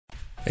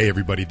Hey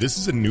everybody, this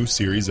is a new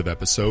series of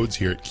episodes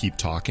here at Keep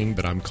Talking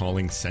that I'm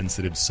calling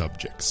Sensitive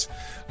Subjects.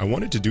 I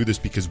wanted to do this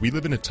because we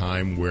live in a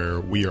time where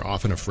we are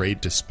often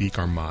afraid to speak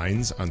our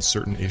minds on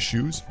certain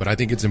issues, but I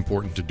think it's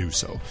important to do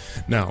so.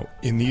 Now,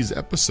 in these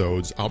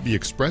episodes, I'll be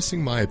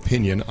expressing my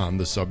opinion on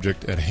the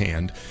subject at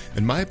hand,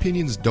 and my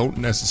opinions don't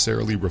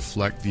necessarily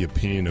reflect the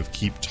opinion of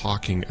Keep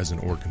Talking as an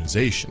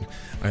organization.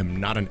 I am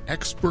not an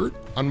expert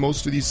on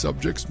most of these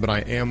subjects, but I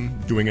am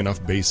doing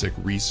enough basic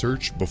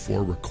research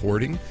before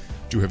recording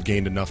to have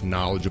gained enough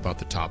knowledge about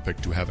the topic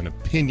to have an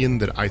opinion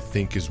that I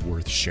think is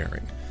worth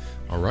sharing.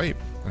 All right,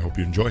 I hope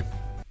you enjoy.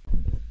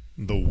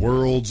 The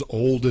world's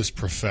oldest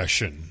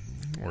profession,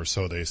 or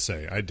so they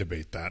say. I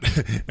debate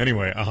that.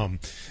 Anyway,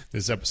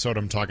 this episode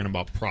I'm talking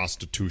about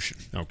prostitution,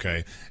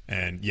 okay?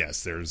 And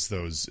yes, there's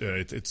those,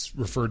 it's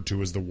referred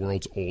to as the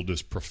world's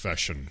oldest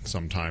profession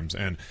sometimes.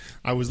 And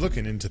I was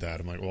looking into that.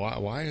 I'm like, well,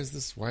 why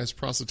is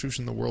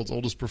prostitution the world's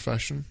oldest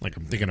profession? Like,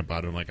 I'm thinking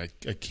about it. I'm like,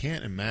 I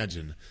can't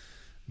imagine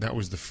that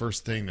was the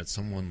first thing that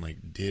someone like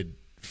did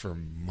for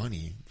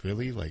money.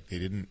 Really? Like they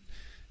didn't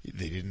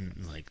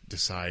like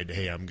decide,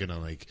 hey, I'm gonna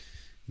like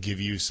give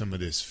you some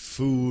of this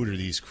food or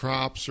these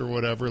crops or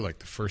whatever. Like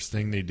the first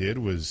thing they did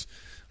was,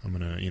 I'm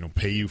gonna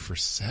pay you for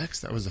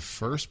sex. That was the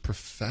first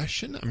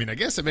profession. I mean, I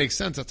guess it makes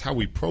sense. That's how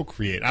we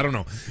procreate. I don't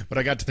know, but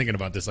I got to thinking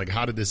about this. Like,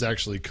 how did this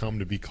actually come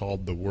to be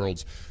called the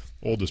world's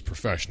oldest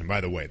profession? And by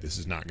the way, this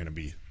is not going to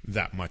be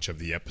that much of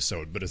the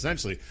episode, but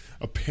essentially,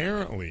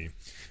 apparently,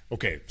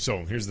 okay,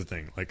 so here's the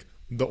thing. Like,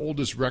 the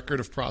oldest record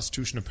of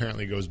prostitution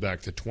apparently goes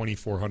back to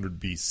 2400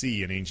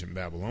 BC in ancient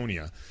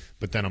Babylonia.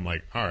 But then I'm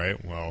like, all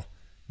right, well,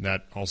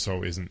 that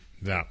also isn't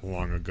that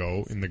long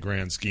ago in the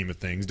grand scheme of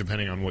things,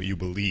 depending on what you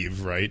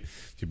believe, right?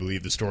 If you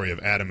believe the story of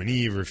Adam and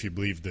Eve, or if you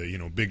believe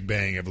the, Big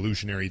Bang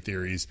evolutionary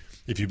theories.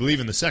 If you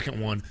believe in the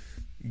second one,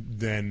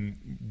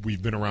 then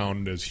we've been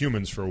around as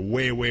humans for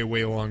way, way,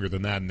 way longer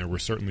than that, and there were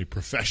certainly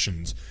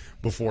professions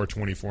before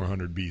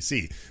 2400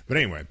 BC. But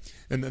anyway,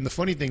 and then the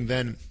funny thing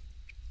then,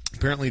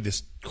 apparently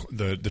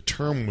the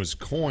term was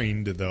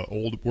coined,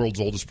 the world's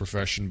oldest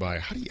profession, by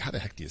how the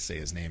heck do you say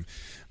his name?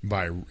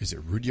 By, is it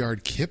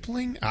Rudyard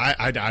Kipling?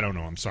 I don't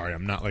know. I'm sorry.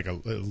 I'm not like a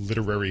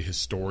literary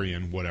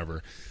historian,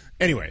 whatever.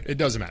 Anyway, it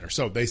doesn't matter.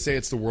 So they say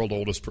it's the world's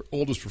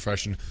oldest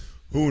profession.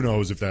 Who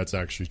knows if that's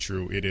actually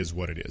true? It is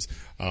what it is.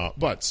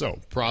 But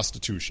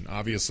prostitution.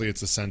 Obviously,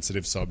 it's a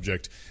sensitive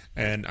subject,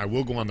 and I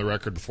will go on the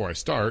record before I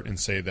start and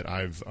say that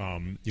I've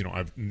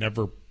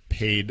never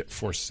paid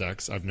for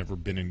sex. I've never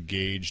been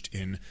engaged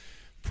in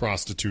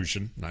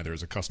prostitution, neither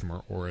as a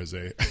customer or as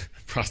a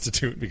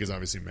prostitute, because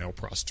obviously male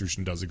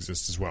prostitution does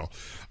exist as well.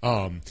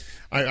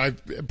 I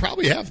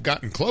probably have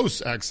gotten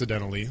close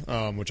accidentally,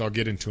 which I'll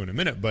get into in a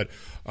minute. But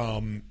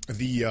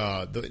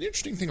the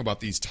interesting thing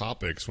about these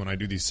topics, when I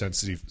do these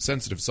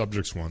sensitive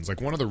subjects ones,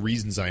 like one of the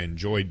reasons I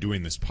enjoy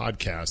doing this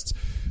podcast,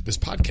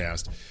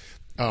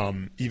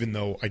 even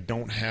though I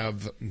don't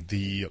have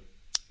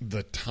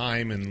the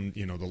time and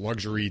the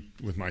luxury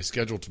with my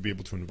schedule to be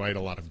able to invite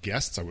a lot of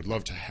guests. I would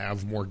love to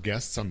have more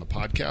guests on the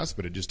podcast,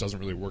 but it just doesn't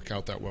really work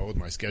out that well with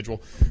my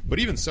schedule. But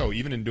even so,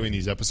 even in doing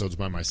these episodes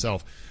by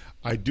myself,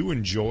 I do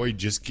enjoy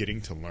just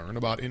getting to learn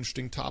about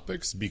interesting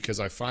topics, because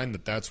I find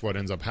that that's what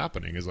ends up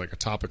happening, is like a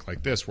topic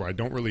like this where I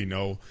don't really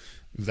know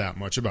that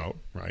much about,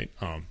 right?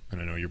 And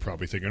I know you're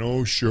probably thinking,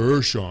 oh,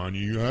 sure, Sean,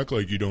 you act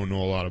like you don't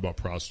know a lot about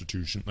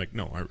prostitution. Like,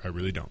 no, I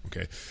really don't,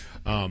 okay?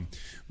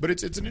 But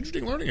it's an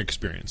interesting learning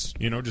experience,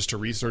 just to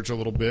research a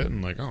little bit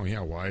and like, oh, yeah,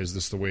 why is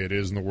this the way it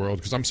is in the world?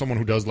 Because I'm someone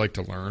who does like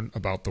to learn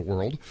about the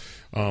world.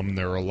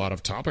 There are a lot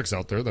of topics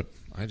out there that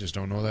I just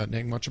don't know that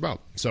dang much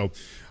about. So,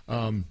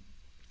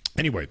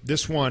 anyway,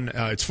 this one,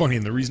 it's funny,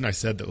 and the reason I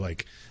said that,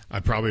 like, I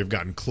probably have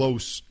gotten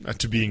close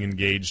to being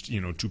engaged,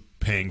 to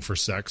paying for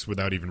sex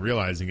without even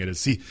realizing it,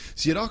 is, see,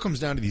 it all comes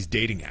down to these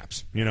dating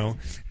apps,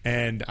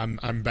 and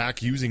I'm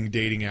back using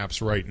dating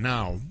apps right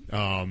now,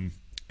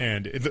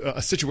 and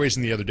a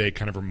situation the other day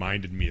kind of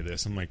reminded me of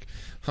this. I'm like,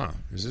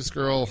 is this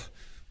girl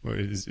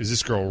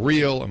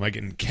real? Am I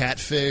getting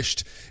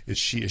catfished? Is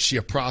she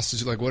a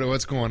prostitute? Like,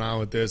 what's going on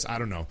with this? I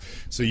don't know.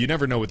 So you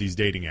never know with these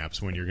dating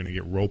apps when you're going to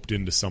get roped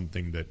into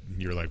something that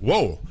you're like,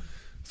 whoa,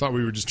 I thought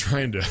we were just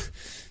trying to,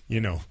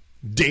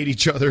 date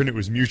each other and it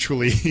was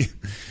mutually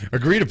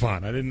agreed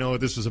upon. I didn't know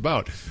what this was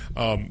about.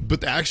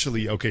 But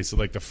actually, okay, so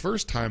like the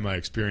first time I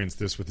experienced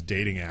this with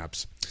dating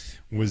apps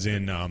was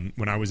in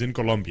when I was in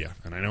Colombia,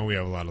 and I know we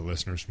have a lot of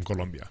listeners from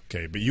Colombia,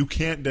 okay, but you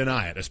can't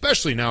deny it,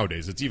 especially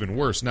nowadays. It's even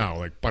worse now,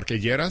 like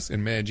Parquelleras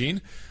in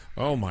Medellin.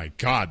 Oh my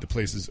God, the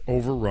place is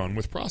overrun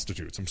with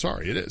prostitutes. I'm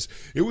sorry, it is.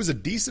 It was a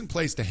decent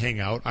place to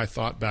hang out, I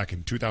thought, back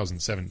in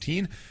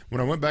 2017.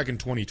 When I went back in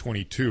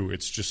 2022,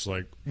 it's just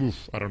like,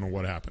 oof, I don't know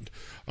what happened.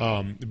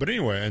 But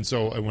anyway, and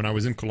so when I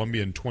was in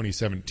Colombia in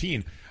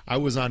 2017, I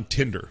was on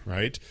Tinder,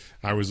 right?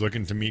 I was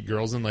looking to meet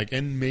girls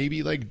and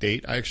maybe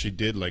date. I actually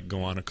did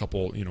go on a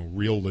couple,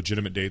 real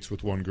legitimate dates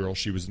with one girl.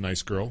 She was a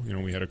nice girl.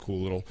 We had a cool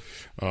little,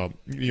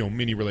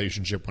 mini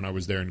relationship when I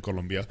was there in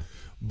Colombia.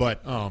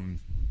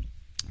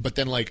 But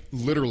then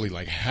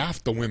literally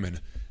half the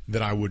women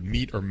that I would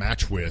meet or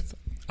match with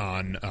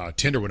on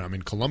Tinder when I'm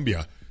in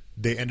Colombia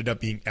they ended up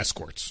being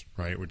escorts,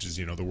 right? Which is,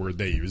 the word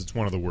they use. It's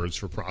one of the words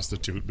for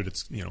prostitute, but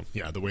it's,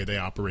 the way they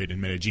operate in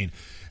Medellin.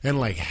 And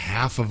like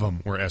half of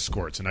them were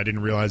escorts, and I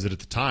didn't realize it at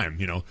the time,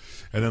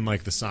 And then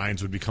like the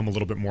signs would become a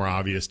little bit more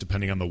obvious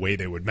depending on the way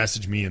they would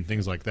message me and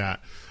things like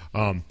that.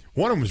 One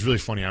of them was really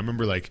funny. I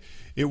remember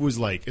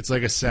it's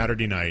like a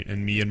Saturday night,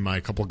 and me and my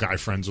couple guy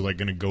friends are like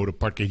going to go to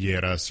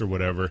Parquilleras or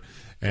whatever.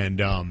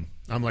 And,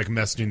 I'm like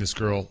messaging this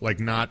girl, like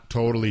not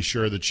totally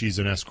sure that she's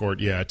an escort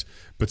yet,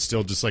 but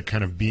still just like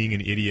kind of being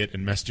an idiot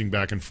and messaging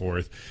back and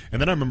forth. And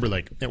then I remember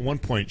like at one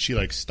point she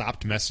like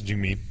stopped messaging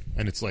me,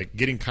 and it's like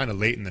getting kind of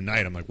late in the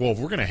night. I'm like, well, if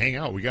we're going to hang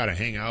out, we got to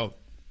hang out.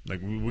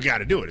 Like we got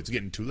to do it. It's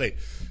getting too late.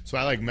 So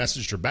I like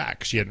messaged her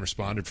back. She hadn't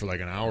responded for like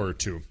an hour or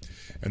two.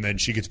 And then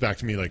she gets back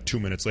to me like 2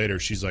 minutes later.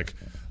 She's like,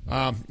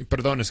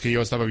 perdón, es que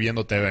yo estaba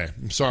viendo TV.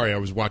 I'm sorry, I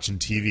was watching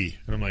TV.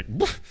 And I'm like,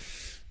 what?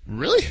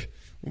 Really?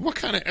 What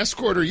kind of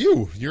escort are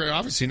you? You're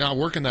obviously not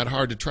working that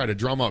hard to try to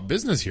drum up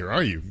business here,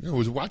 are you? I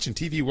was watching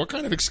TV. What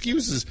kind of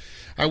excuses?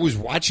 I was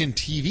watching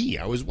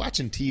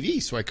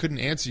TV, so I couldn't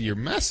answer your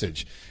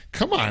message.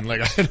 Come on,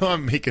 like I know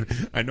I'm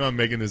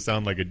making this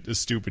sound like a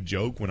stupid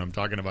joke when I'm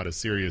talking about a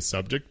serious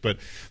subject, but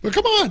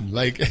come on,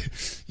 like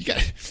you got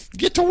to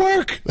get to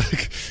work.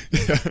 Like,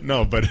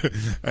 no, but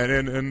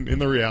and in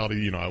the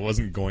reality, I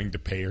wasn't going to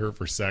pay her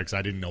for sex.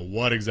 I didn't know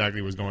what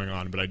exactly was going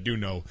on, but I do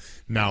know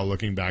now,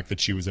 looking back, that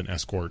she was an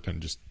escort and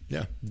just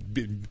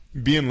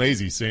being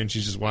lazy, saying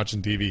she's just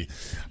watching TV.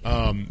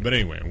 But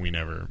anyway, we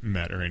never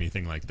met or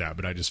anything like that.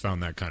 But I just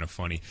found that kind of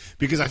funny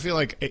because I feel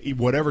like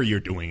whatever you're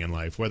doing in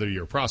life, whether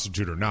you're a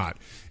prostitute or not,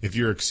 if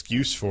your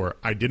excuse for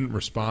I didn't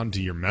respond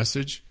to your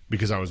message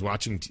because I was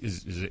watching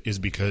is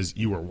because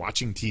you were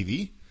watching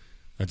TV,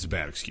 that's a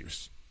bad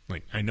excuse.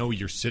 Like, I know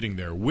you're sitting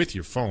there with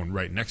your phone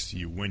right next to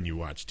you when you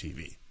watch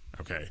TV.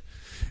 Okay.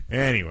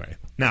 Anyway,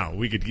 now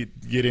we could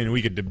get in.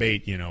 We could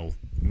debate,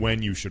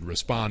 when you should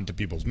respond to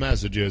people's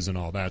messages and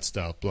all that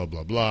stuff. Blah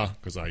blah blah.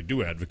 Because I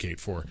do advocate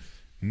for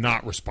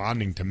not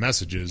responding to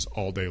messages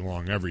all day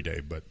long, every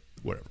day. But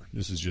whatever.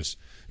 This is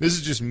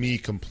just me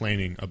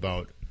complaining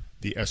about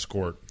the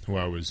escort who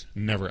I was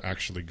never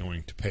actually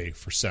going to pay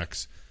for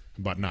sex,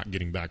 about not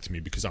getting back to me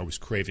because I was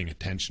craving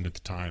attention at the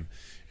time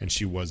and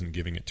she wasn't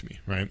giving it to me.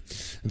 Right.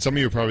 And some of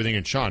you are probably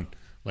thinking, Sean,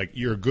 like,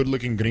 you're a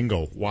good-looking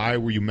gringo. Why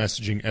were you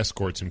messaging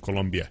escorts in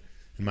Colombia?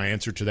 And my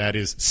answer to that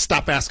is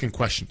stop asking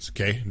questions,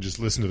 okay? And just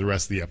listen to the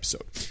rest of the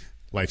episode.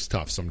 Life's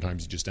tough.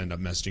 Sometimes you just end up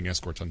messaging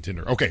escorts on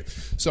Tinder. Okay,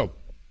 so,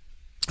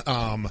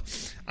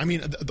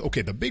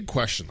 the big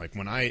question, like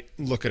when I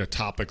look at a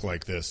topic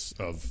like this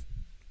of,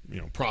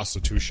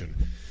 prostitution,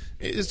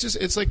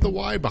 it's like the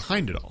why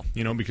behind it all,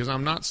 because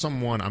I'm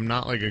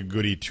not like a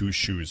goody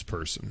two-shoes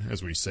person,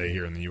 as we say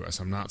here in the U.S.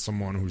 I'm not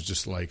someone who's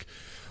just like,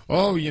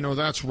 oh,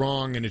 that's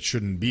wrong and it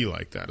shouldn't be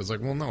like that. It's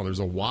like, well, no, there's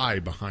a why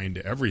behind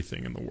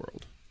everything in the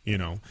world,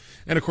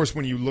 And, of course,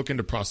 when you look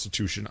into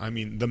prostitution,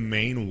 the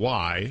main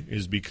why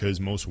is because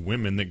most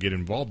women that get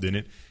involved in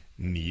it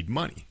need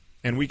money.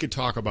 And we could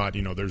talk about,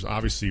 there's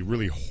obviously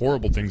really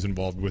horrible things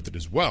involved with it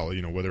as well,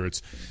 whether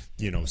it's,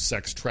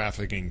 sex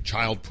trafficking,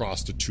 child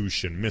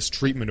prostitution,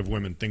 mistreatment of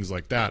women, things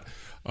like that.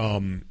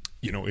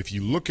 If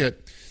you look at,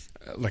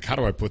 like, how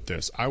do I put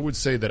this? I would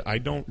say that I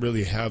don't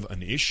really have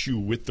an issue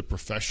with the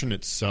profession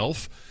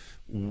itself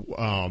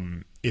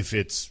if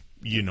it's,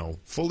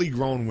 fully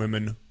grown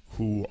women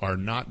who are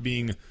not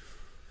being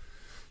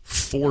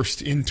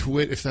forced into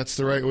it, if that's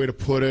the right way to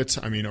put it.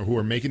 Or who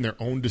are making their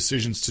own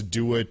decisions to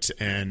do it,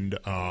 and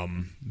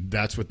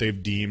that's what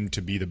they've deemed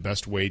to be the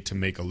best way to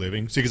make a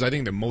living. See, because I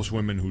think that most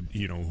women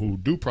who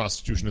do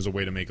prostitution as a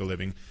way to make a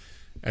living,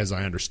 as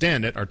I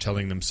understand it, are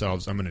telling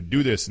themselves, I'm going to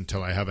do this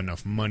until I have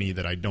enough money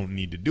that I don't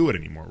need to do it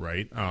anymore,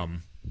 right?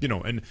 And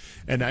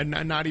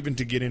not even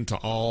to get into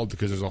all,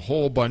 because there's a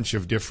whole bunch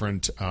of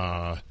different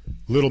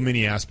little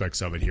mini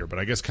aspects of it here. But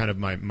I guess kind of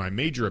my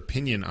major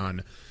opinion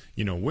on,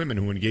 women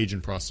who engage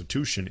in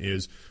prostitution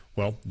is,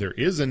 well, there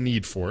is a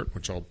need for it,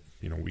 which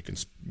we can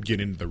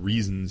get into the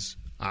reasons,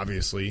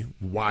 obviously,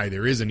 why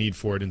there is a need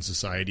for it in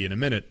society in a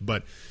minute.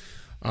 But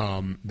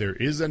there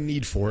is a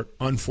need for it,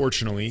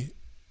 unfortunately,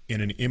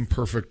 in an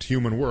imperfect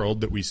human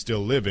world that we still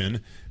live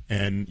in.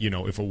 And,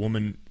 if a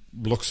woman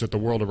looks at the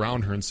world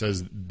around her and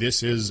says,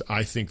 this is,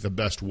 I think, the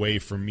best way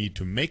for me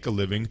to make a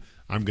living,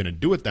 I'm going to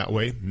do it that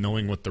way,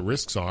 knowing what the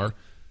risks are,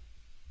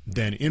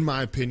 then in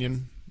my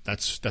opinion,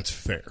 that's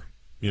fair.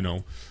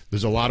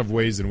 There's a lot of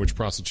ways in which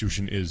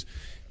prostitution is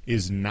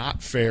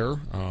not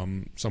fair.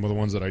 Some of the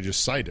ones that I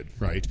just cited,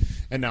 right?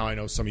 And now I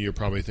know some of you are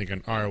probably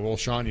thinking, all right, well,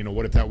 Sean,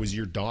 what if that was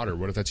your daughter?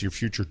 What if that's your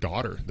future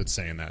daughter that's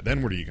saying that?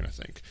 Then what are you going to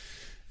think?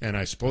 And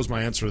I suppose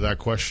my answer to that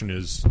question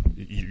is,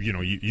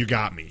 you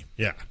got me.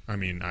 Yeah.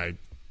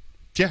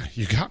 Yeah,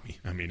 you got me.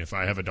 If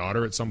I have a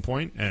daughter at some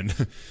point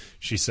and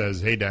she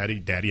says, hey,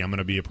 daddy, I'm going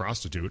to be a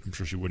prostitute. I'm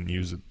sure she wouldn't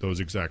use those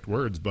exact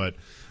words, but,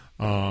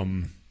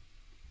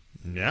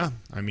 yeah,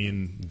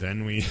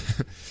 then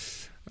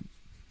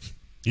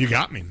you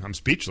got me. I'm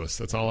speechless.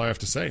 That's all I have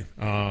to say.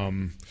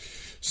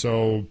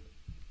 So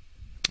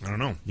I don't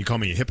know. You call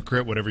me a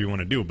hypocrite, whatever you want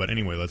to do. But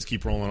anyway, let's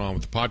keep rolling on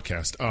with the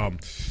podcast.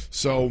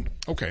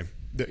 Okay.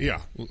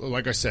 Yeah,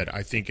 like I said,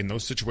 I think in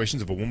those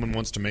situations, if a woman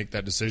wants to make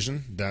that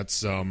decision,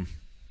 that's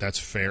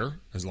fair,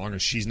 as long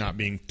as she's not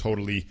being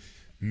totally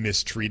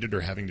mistreated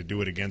or having to do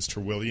it against her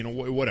will,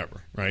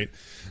 whatever, right?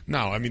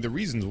 Now, I mean, the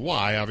reasons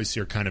why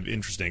obviously are kind of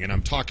interesting, and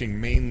I'm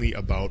talking mainly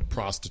about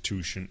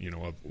prostitution,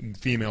 of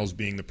females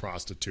being the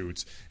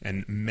prostitutes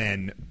and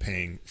men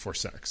paying for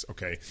sex,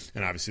 okay?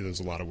 And obviously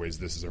there's a lot of ways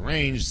this is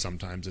arranged.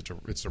 Sometimes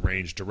it's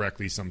arranged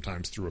directly,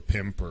 sometimes through a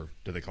pimp, or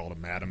do they call it a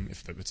madam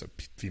if it's a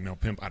female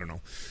pimp? I don't know.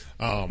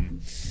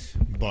 I'm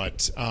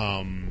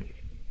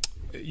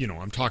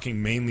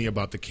talking mainly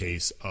about the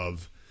case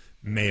of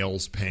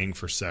males paying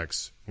for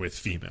sex with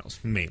females,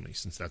 mainly,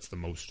 since that's the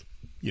most,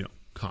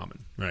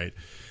 common, right?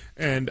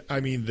 And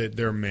I mean that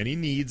there are many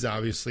needs,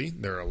 obviously.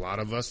 There are a lot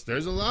of us.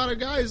 There's a lot of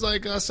guys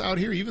like us out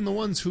here, even the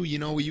ones who,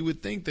 you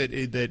would think that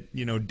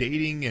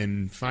dating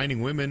and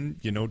finding women,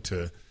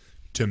 to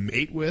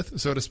mate with,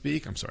 so to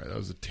speak. I'm sorry, that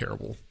was a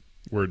terrible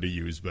word to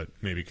use, but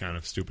maybe kind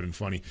of stupid and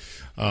funny.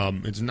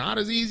 It's not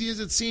as easy as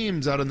it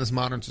seems out in this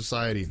modern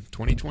society.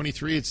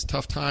 2023, it's a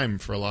tough time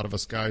for a lot of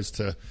us guys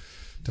to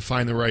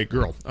find the right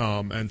girl.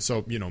 And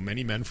so,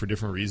 many men for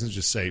different reasons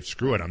just say,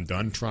 screw it, I'm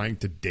done trying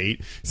to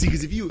date. See,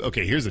 because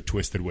here's a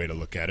twisted way to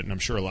look at it, and I'm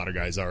sure a lot of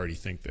guys already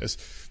think this.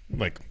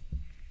 Like,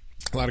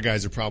 a lot of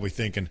guys are probably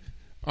thinking,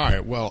 all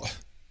right, well,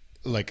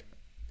 like,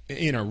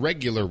 in a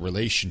regular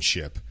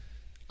relationship,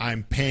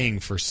 I'm paying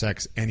for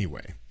sex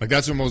anyway. Like,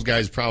 that's what most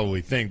guys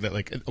probably think, that,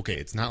 like, okay,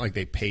 it's not like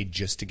they paid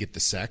just to get the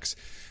sex,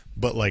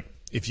 but, like,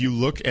 if you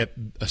look at,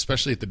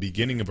 especially at the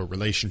beginning of a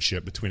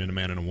relationship between a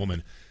man and a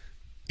woman,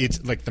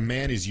 it's like the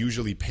man is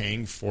usually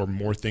paying for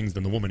more things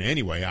than the woman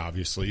anyway,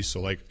 obviously. So,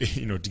 like,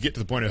 to get to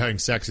the point of having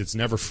sex, it's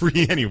never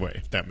free anyway,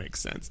 if that makes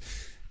sense.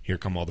 Here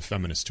come all the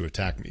feminists to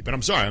attack me. But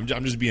I'm sorry, I'm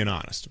just being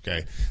honest,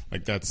 okay?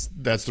 Like, that's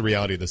the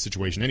reality of the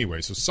situation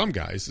anyway. So some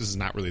guys, this is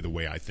not really the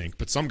way I think,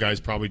 but some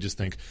guys probably just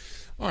think,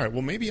 all right,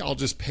 well, maybe I'll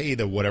just pay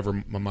the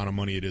whatever amount of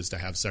money it is to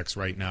have sex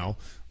right now.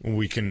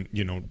 We can,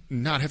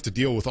 not have to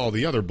deal with all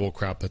the other bull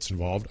crap that's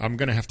involved. I'm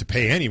going to have to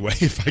pay anyway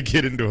if I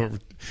get into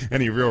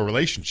any real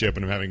relationship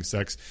and I'm having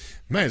sex.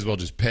 Might as well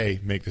just pay,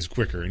 make this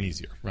quicker and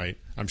easier, right?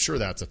 I'm sure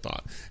that's a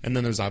thought. And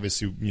then there's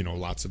obviously,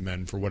 lots of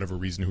men for whatever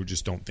reason who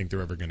just don't think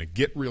they're ever going to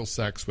get real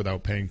sex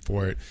without paying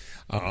for it.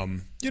 A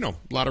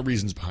lot of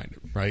reasons behind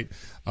it, right?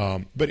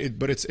 But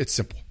it's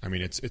simple. I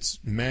mean, it's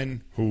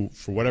men who,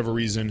 for whatever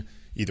reason,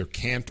 either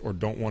can't or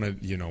don't want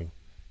to,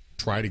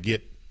 try to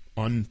get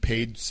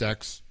unpaid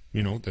sex,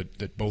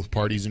 that both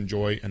parties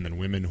enjoy, and then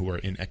women who are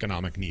in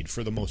economic need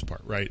for the most part,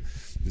 right?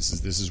 This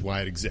is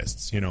why it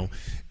exists,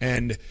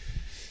 And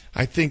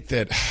I think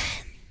that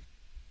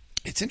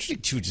it's interesting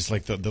too, just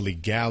like the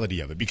legality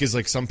of it, because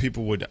like some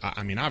people would,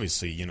 I mean,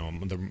 obviously,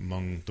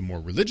 among the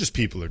more religious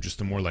people or just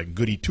the more like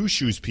goody two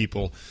shoes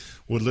people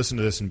would listen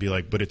to this and be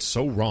like, but it's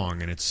so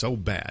wrong and it's so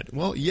bad.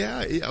 Well,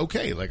 yeah,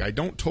 okay, like I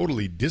don't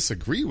totally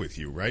disagree with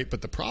you, right?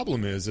 But the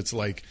problem is, it's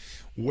like,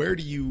 where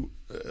do you?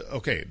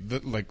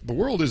 The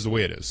world is the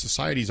way it is.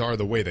 Societies are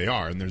the way they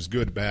are, and there's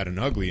good, bad, and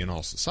ugly in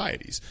all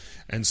societies.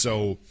 And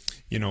so,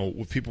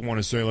 what people want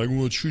to say, like,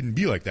 well, it shouldn't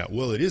be like that.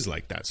 Well, it is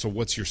like that. So,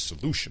 what's your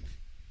solution?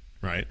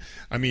 Right?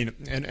 I mean,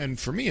 and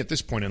for me at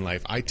this point in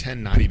life, I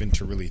tend not even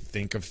to really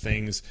think of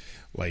things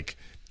like,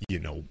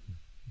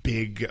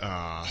 big,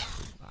 I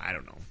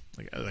don't know,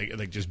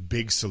 like just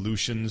big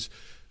solutions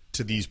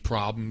to these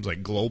problems,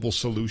 like global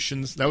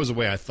solutions. That was the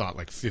way I thought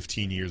like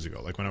 15 years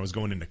ago, like when I was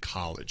going into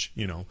college,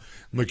 I'm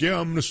like, yeah,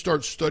 I'm going to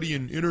start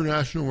studying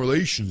international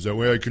relations. That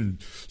way I can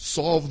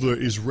solve the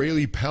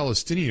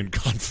Israeli-Palestinian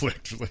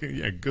conflict. Like,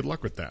 yeah, good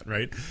luck with that,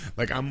 right?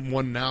 Like I'm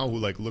one now who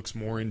like looks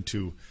more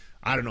into,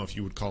 I don't know if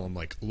you would call them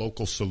like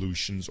local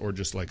solutions or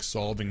just like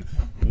solving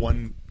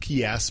one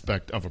key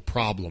aspect of a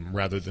problem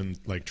rather than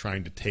like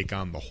trying to take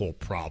on the whole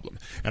problem.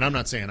 And I'm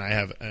not saying I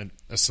have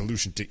a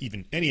solution to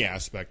even any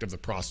aspect of the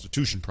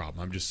prostitution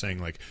problem. I'm just saying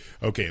like,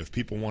 okay, if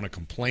people want to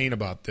complain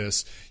about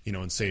this,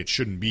 and say it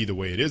shouldn't be the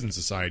way it is in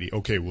society,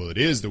 okay, well, it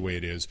is the way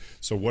it is.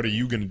 So what are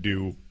you going to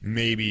do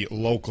maybe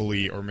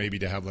locally or maybe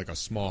to have like a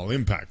small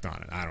impact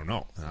on it? I don't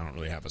know. I don't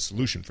really have a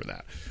solution for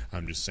that.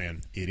 I'm just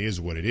saying it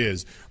is what it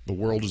is. The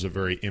world is a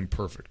very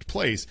imperfect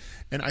place.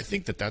 And I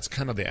think that that's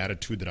kind of the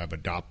attitude that I've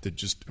adopted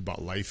just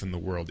about life in the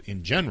world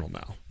in general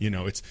now.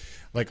 It's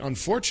like,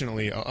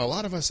 unfortunately, a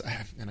lot of us,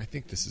 and I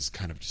think this is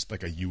kind of just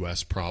like a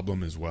U.S.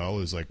 problem as well,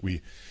 is like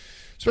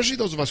especially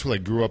those of us who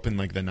like grew up in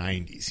like the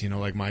 90s,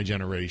 like my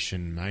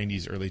generation,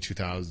 90s, early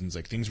 2000s,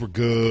 like things were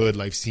good,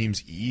 life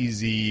seems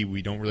easy,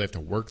 we don't really have to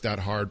work that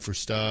hard for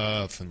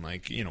stuff, and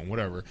like,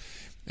 whatever.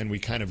 And we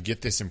kind of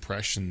get this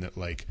impression that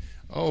like,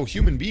 oh,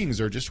 human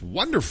beings are just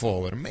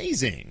wonderful and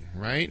amazing,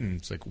 right? And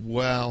it's like,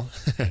 well,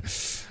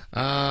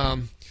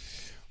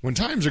 when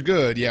times are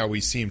good, yeah,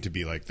 we seem to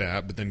be like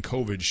that. But then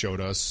COVID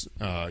showed us,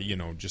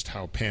 just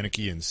how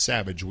panicky and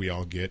savage we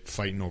all get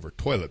fighting over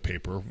toilet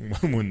paper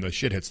when the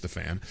shit hits the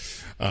fan,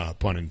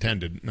 pun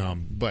intended.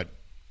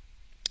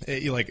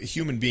 Like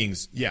human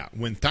beings, yeah,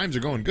 when times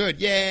are going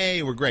good,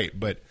 yay, we're great.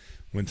 But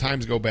when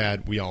times go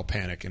bad, we all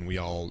panic and we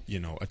all,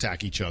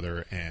 attack each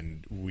other,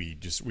 and we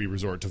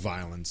resort to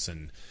violence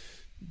and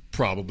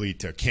probably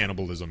to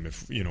cannibalism.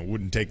 If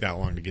wouldn't take that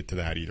long to get to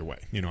that either way.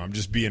 I'm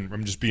just being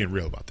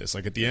real about this.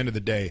 Like, at the end of the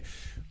day,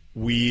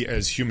 we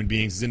as human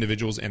beings, as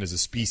individuals, and as a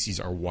species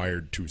are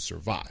wired to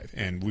survive,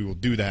 and we will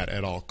do that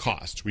at all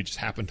costs. We just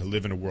happen to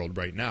live in a world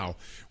right now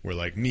where,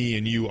 like, me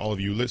and you, all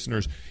of you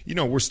listeners,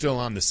 we're still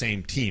on the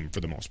same team for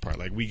the most part.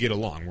 Like, we get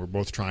along. We're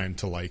both trying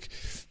to, like,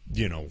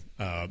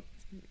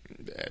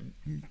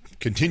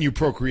 continue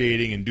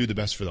procreating and do the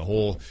best for the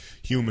whole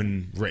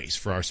human race,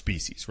 for our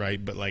species,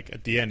 right? But, like,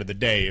 at the end of the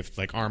day, if,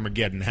 like,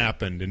 Armageddon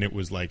happened and it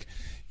was like,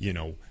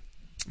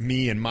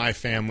 me and my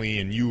family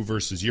and you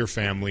versus your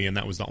family, and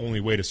that was the only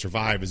way to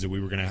survive, is that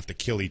we were going to have to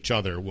kill each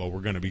other, well, we're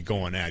going to be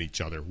going at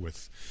each other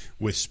with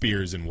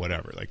spears and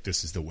whatever. Like,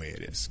 this is the way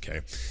it is,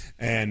 okay?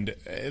 And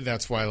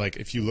that's why, like,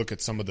 if you look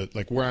at some of the,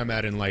 like, where I'm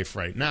at in life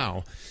right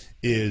now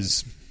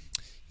is,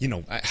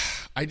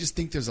 I just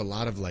think there's a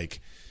lot of,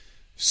 like,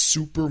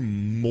 super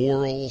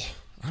moral,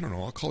 I don't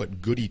know, I'll call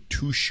it goody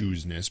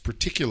two-shoesness,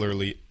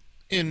 particularly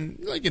in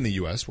the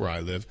U.S. where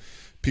I live.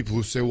 People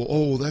who say, well,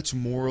 oh, that's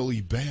morally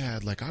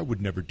bad. Like, I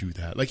would never do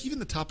that. Like, even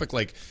the topic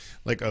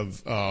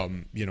of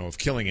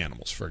killing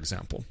animals, for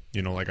example.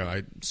 Like,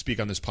 I speak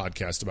on this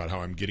podcast about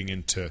how I'm getting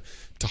into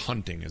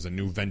hunting as a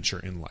new venture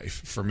in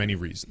life for many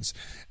reasons.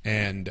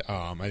 And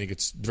I think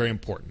it's very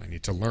important. I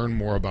need to learn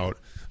more about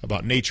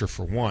nature,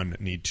 for one.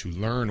 I need to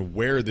learn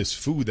where this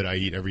food that I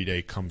eat every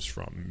day comes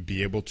from.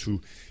 Be able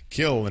to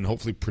kill and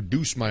hopefully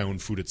produce my own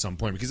food at some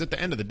point. Because at the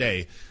end of the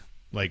day,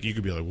 like, you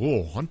could be like,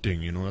 whoa,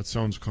 hunting, that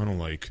sounds kind of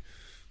like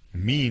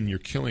mean, you're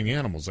killing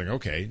animals. Like,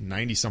 okay,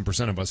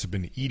 90% of us have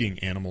been eating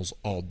animals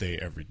all day,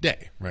 every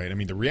day, right? I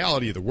mean, the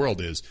reality of the world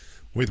is,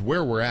 with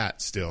where we're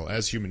at still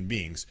as human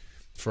beings,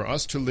 for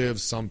us to live,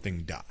 something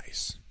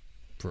dies.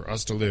 For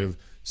us to live,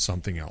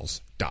 something else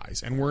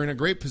dies. And we're in a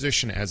great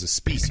position as a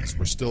species.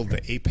 We're still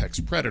the apex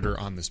predator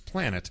on this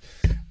planet.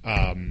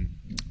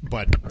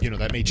 But,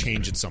 that may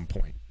change at some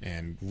point.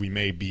 And we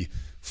may be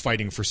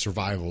fighting for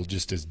survival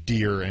just as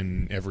deer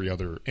and every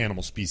other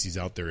animal species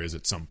out there is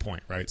at some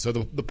point, right? So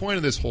the point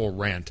of this whole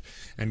rant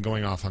and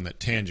going off on that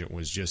tangent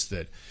was just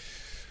that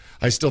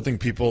I still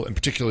think people, and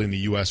particularly in the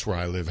U.S. where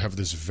I live, have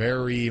this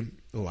very,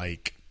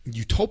 like,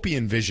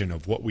 utopian vision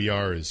of what we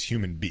are as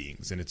human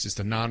beings. And it's just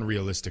a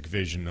non-realistic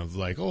vision of,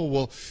 like, oh,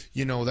 well,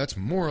 that's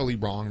morally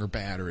wrong or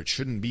bad, or it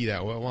shouldn't be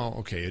that. Well,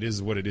 okay, it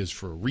is what it is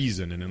for a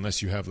reason. And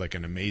unless you have, like,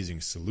 an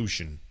amazing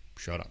solution,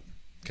 shut up.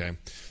 Okay?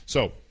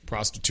 So,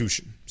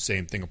 prostitution,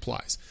 same thing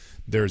applies.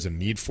 There's a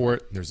need for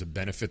it. There's a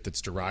benefit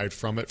that's derived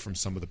from it from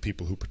some of the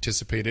people who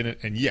participate in it.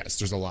 And yes,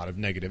 there's a lot of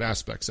negative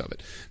aspects of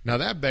it. Now,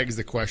 that begs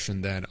the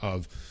question then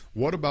of,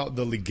 what about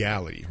the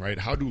legality, right?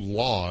 How do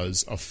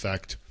laws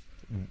affect,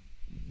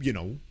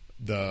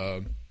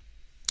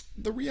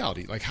 the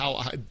reality? Like,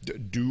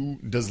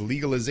 does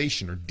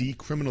legalization or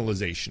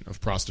decriminalization of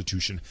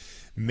prostitution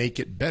make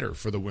it better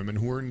for the women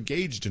who are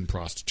engaged in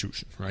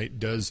prostitution, right?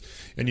 And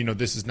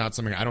this is not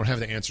something, I don't have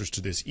the answers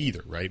to this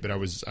either, right? But I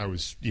was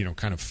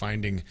kind of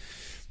finding,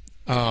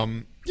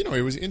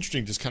 it was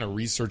interesting just kind of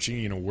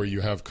researching, where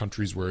you have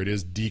countries where it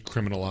is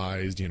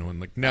decriminalized, in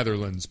like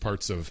Netherlands,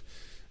 parts of,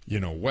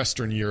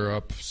 Western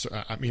Europe. So,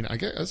 I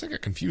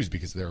got confused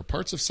because there are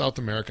parts of South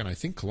America, and I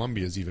think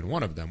Colombia is even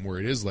one of them, where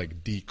it is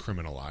like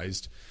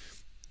decriminalized,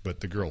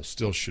 but the girl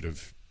still should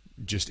have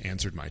just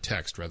answered my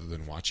text rather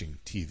than watching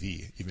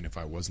TV, even if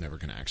I was never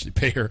going to actually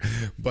pay her.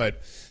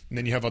 But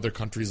then you have other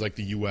countries like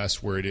the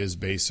U.S. where it is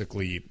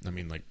basically, I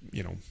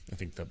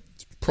think the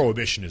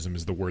prohibitionism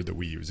is the word that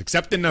we use,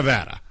 except in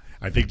Nevada.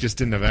 I think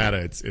just in Nevada,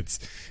 it's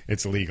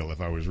illegal,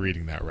 if I was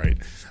reading that right.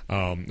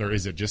 Or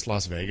is it just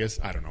Las Vegas?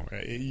 I don't know.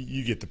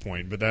 You get the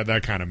point, but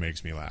that kind of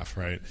makes me laugh,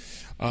 right?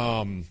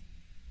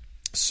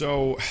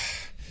 So,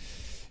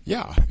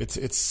 yeah,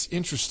 it's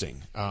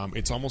interesting.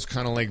 It's almost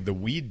kind of like the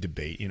weed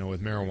debate,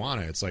 with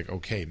marijuana. It's like,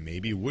 okay,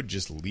 maybe would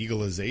just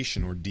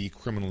legalization or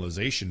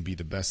decriminalization be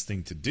the best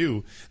thing to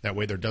do? That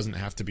way there doesn't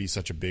have to be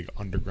such a big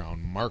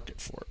underground market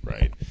for it,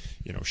 right?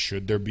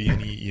 Should there be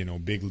any,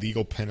 big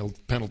legal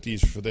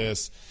penalties for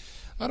this?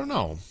 I don't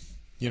know,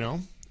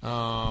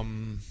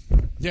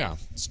 yeah,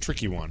 it's a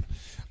tricky one.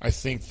 I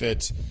think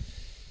that,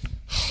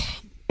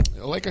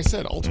 like I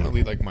said,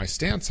 ultimately, like, my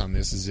stance on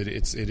this is it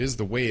is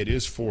the way it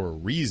is for a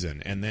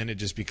reason, and then it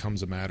just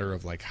becomes a matter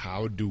of, like,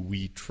 how do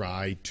we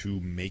try to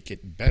make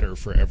it better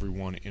for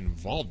everyone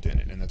involved in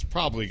it? And that's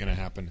probably going to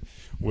happen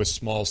with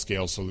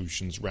small-scale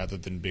solutions rather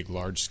than big,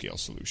 large-scale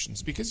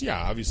solutions. Because,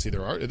 yeah, obviously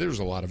there's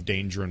a lot of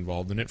danger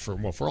involved in it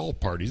for all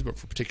parties, but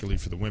particularly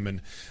for the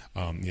women.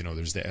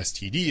 There's the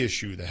STD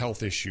issue, the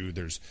health issue,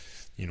 there's,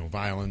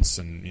 violence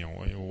and,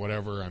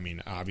 whatever. I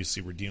mean,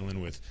 obviously we're dealing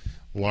with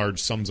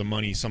large sums of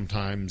money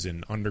sometimes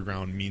in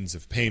underground means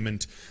of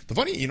payment. The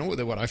funny,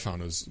 what I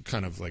found was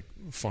kind of like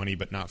funny,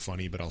 but not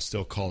funny, but I'll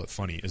still call it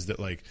funny, is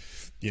that, like,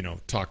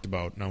 talked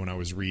about now when I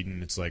was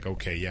reading, it's like,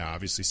 okay, yeah,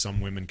 obviously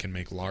some women can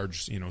make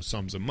large,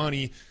 sums of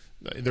money.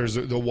 There's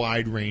the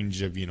wide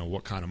range of,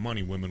 what kind of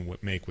money women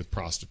would make with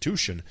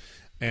prostitution.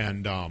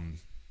 And,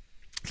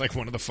 like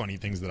one of the funny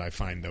things that I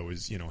find though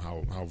is, you know,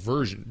 how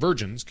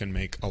virgins can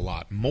make a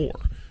lot more,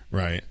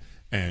 right?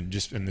 And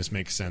this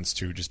makes sense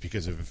too, just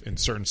because of, in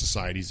certain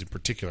societies in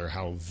particular,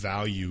 how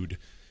valued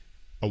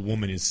a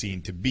woman is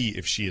seen to be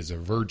if she is a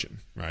virgin,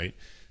 right?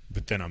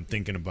 But then I'm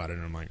thinking about it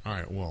and I'm like, all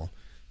right, well,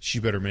 she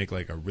better make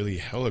like a really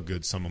hella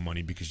good sum of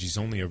money because she's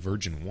only a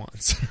virgin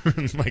once.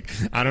 Like,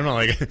 I don't know.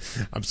 Like,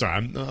 I'm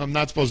sorry. I'm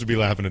not supposed to be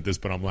laughing at this,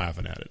 but I'm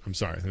laughing at it. I'm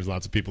sorry. There's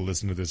lots of people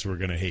listening to this who are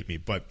going to hate me,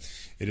 but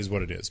it is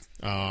what it is.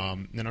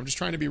 And I'm just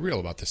trying to be real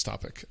about this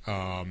topic.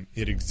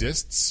 It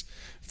exists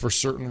for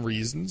certain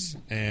reasons,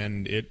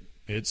 and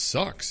it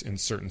sucks in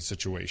certain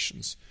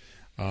situations,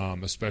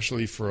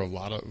 especially for a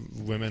lot of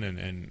women.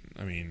 And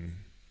I mean,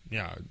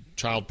 yeah,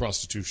 child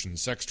prostitution,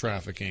 sex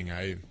trafficking.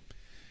 I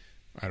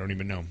don't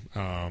even know.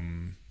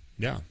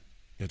 Yeah,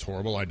 it's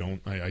horrible. I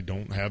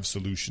don't have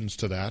solutions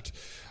to that.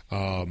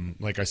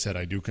 Like I said,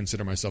 I do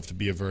consider myself to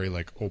be a very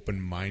like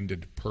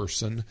open-minded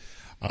person.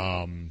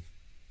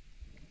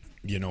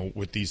 You know,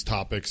 with these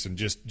topics and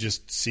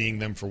just seeing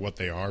them for what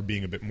they are,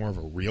 being a bit more of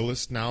a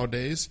realist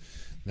nowadays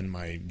than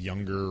my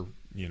younger,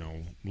 you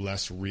know,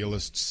 less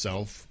realist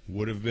self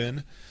would have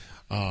been.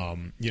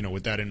 You know,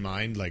 with that in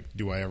mind, like,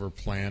 do I ever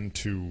plan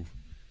to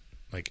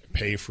like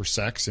pay for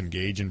sex,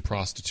 engage in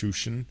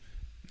prostitution?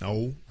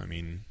 No, I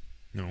mean,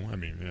 I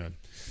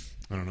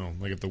don't know.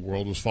 Like if the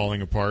world was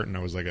falling apart and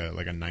I was like a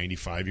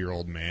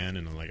 95-year-old man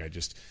and like I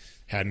just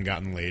hadn't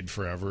gotten laid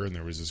forever, and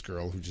there was this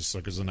girl who just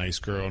like was a nice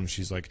girl, and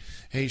she's like,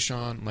 "Hey,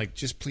 Sean, like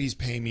just please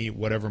pay me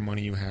whatever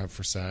money you have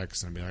for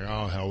sex." And I'd be like,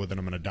 "Oh, hell with it.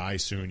 I'm gonna die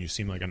soon. You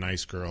seem like a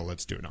nice girl.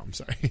 Let's do it." No, I'm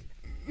sorry.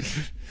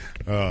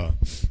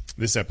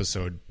 This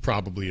episode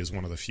probably is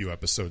one of the few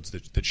episodes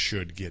that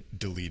should get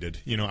deleted.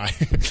 You know,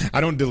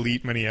 I don't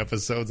delete many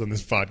episodes on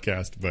this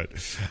podcast, but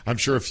I'm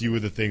sure a few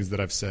of the things that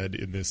I've said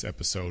in this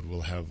episode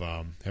will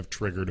have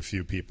triggered a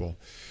few people.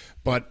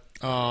 But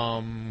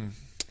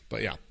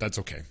yeah, that's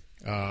okay.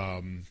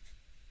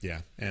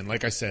 Yeah, and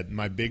like I said,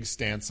 my big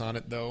stance on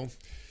it though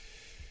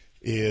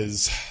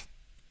is,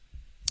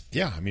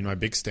 yeah, I mean, my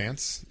big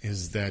stance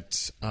is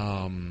that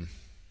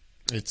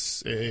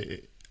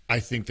I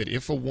think that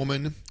if a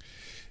woman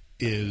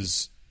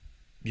is,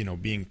 you know,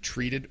 being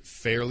treated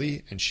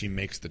fairly and she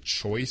makes the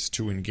choice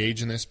to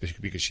engage in this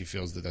because she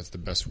feels that that's the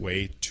best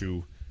way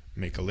to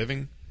make a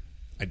living,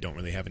 I don't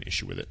really have an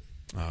issue with it.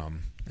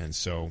 And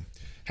so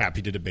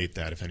happy to debate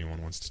that if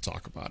anyone wants to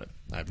talk about it.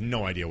 I have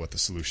no idea what the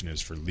solution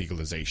is for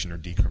legalization or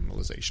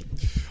decriminalization.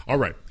 All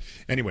right.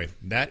 Anyway,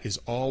 that is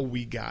all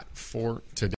we got for today.